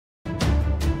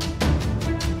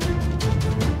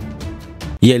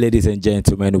Yeah, ladies and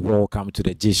gentlemen, welcome to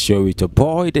the G Show with your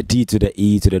boy, the D to the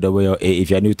E to the W A. If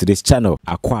you are new to this channel,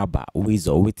 Akwaba,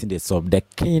 Weasel, waiting the sub, the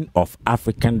king of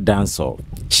African dancehall,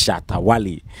 Shatta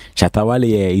Wale. Shatta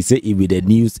Wale, he say he be the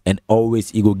news and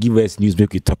always he go give us news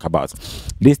make we talk about.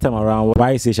 This time around,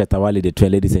 why say Shatta Wale the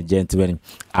 12, ladies and gentlemen,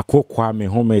 Kwame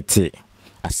Homete.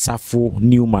 A Safo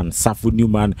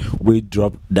Newman we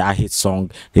dropped that hit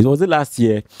song. It was the last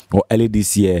year or early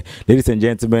this year. Ladies and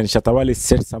gentlemen, Shatta Wale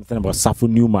said something about Safo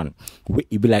Newman.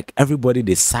 It be like everybody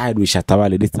decide with Shatta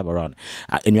Wale this time around.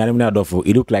 And you know,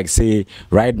 it look like say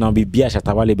right now be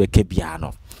Shatta Wale be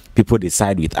kebiano. People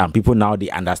decide with people now they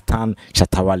understand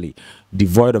Shatta Wale,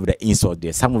 devoid of the insult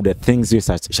there. Some of the things with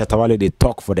Shatta Wale they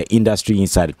talk for the industry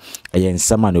inside. And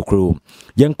some man crew.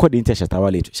 Young code into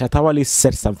Shatta Wale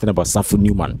said something about Safo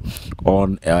Newman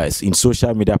on in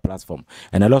social media platform,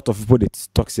 and a lot of people they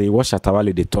talk say what Shatta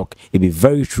Wale they talk it be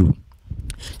very true.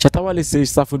 Shatta Wale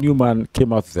says Safo Newman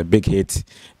came out with a big hit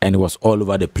and it was all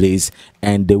over the place,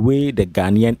 and the way the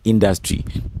Ghanaian industry,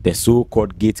 the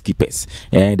so-called gatekeepers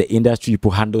and the industry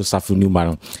people handle Safo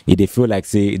Newman, they feel like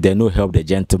say they no help the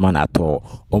gentleman at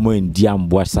all. Omo in Diam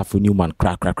watch Safo Newman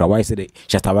crack. Why say the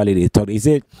Shatta Wale they talk? He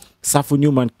said Safo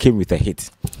Newman came with a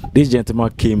hit. This gentleman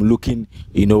came looking,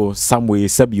 you know, some way,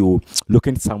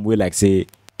 looking some way like say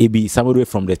it be somewhere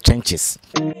from the trenches.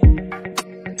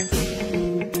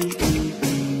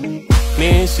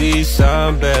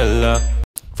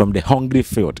 From the hungry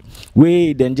field,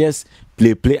 we then just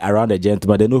play around the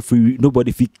gentleman. They no free,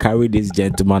 nobody fit carry this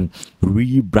gentleman,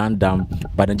 rebrand them,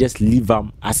 but then just leave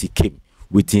him as he came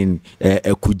within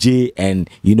a kuje, and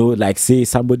you know, like say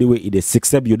somebody way in the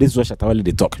 6W. This is what Shatta Wale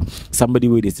they talk. Somebody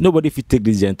with this, nobody fit take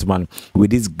this gentleman with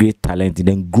this great talent and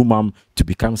then groom him to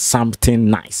become something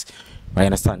nice. I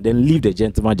understand. Then leave the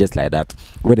gentleman just like that.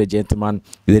 Where the gentleman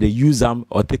they use them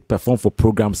or take perform for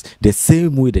programs the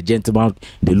same way the gentleman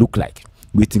they look like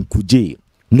within Kuje.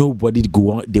 Nobody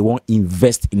go on, they won't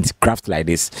invest in craft like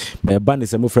this. My band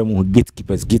is a more from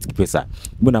gatekeepers. But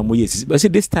see,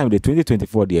 this time the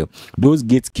 2024 there, those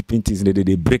gatekeeping things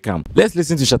they break them. Let's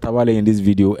listen to Shatta Wale in this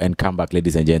video and come back,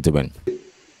 ladies and gentlemen.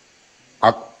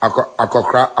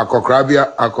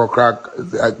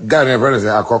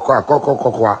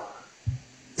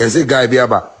 Is it guy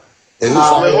biaba? Me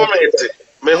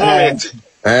homete.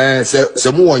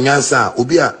 Se mu onyansa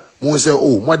obi a mu se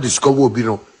oh mo discover obi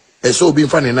no. E so obi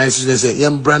mfa ne nice say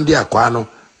yem brandy akwa no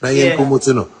na yem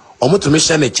promote no. Omo to me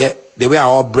share ne che the way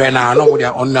our brain na no we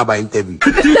on na by interview.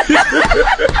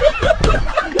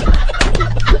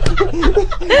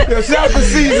 You see how the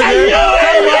season there.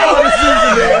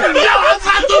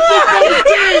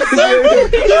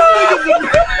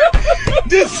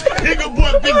 This nigga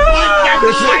boy big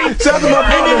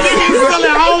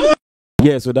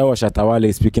yeah, so that was Shatta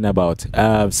Wale speaking about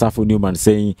Safo Newman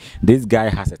saying this guy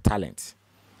has a talent.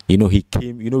 You know, he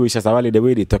came, you know, with Shatta Wale, the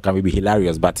way they talk can be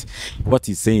hilarious, but what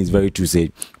he's saying is very true.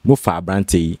 Say, Mufa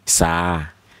Brante, sa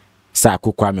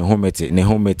Kwame Homete, ne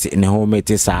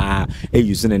homete, sa,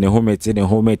 using ne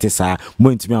homete, sa, mo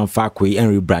into me on Fakwe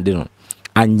and rebranding on.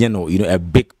 And you know, a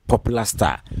big popular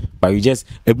star, but you just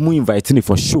inviting it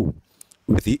for show.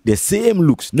 With the same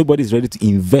looks, nobody's ready to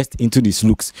invest into these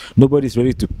looks. Nobody's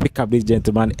ready to pick up this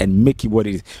gentleman and make it what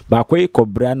it is. But when you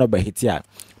cobrano by hitia,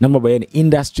 number by an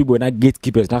industry when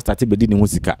gatekeepers now started building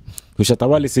musica. So Shatta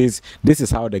Wale says this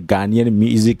is how the Ghanaian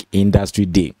music industry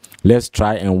did. Let's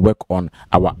try and work on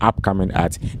our upcoming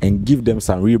art and give them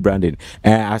some rebranding.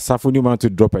 As Safo Newman to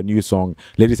drop a new song,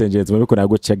 ladies and gentlemen, we're gonna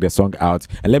go check the song out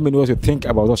and let me know what you think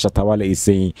about what Shatta Wale is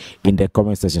saying in the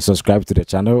comment section. Subscribe to the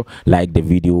channel, like the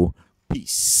video.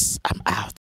 Peace. I'm out.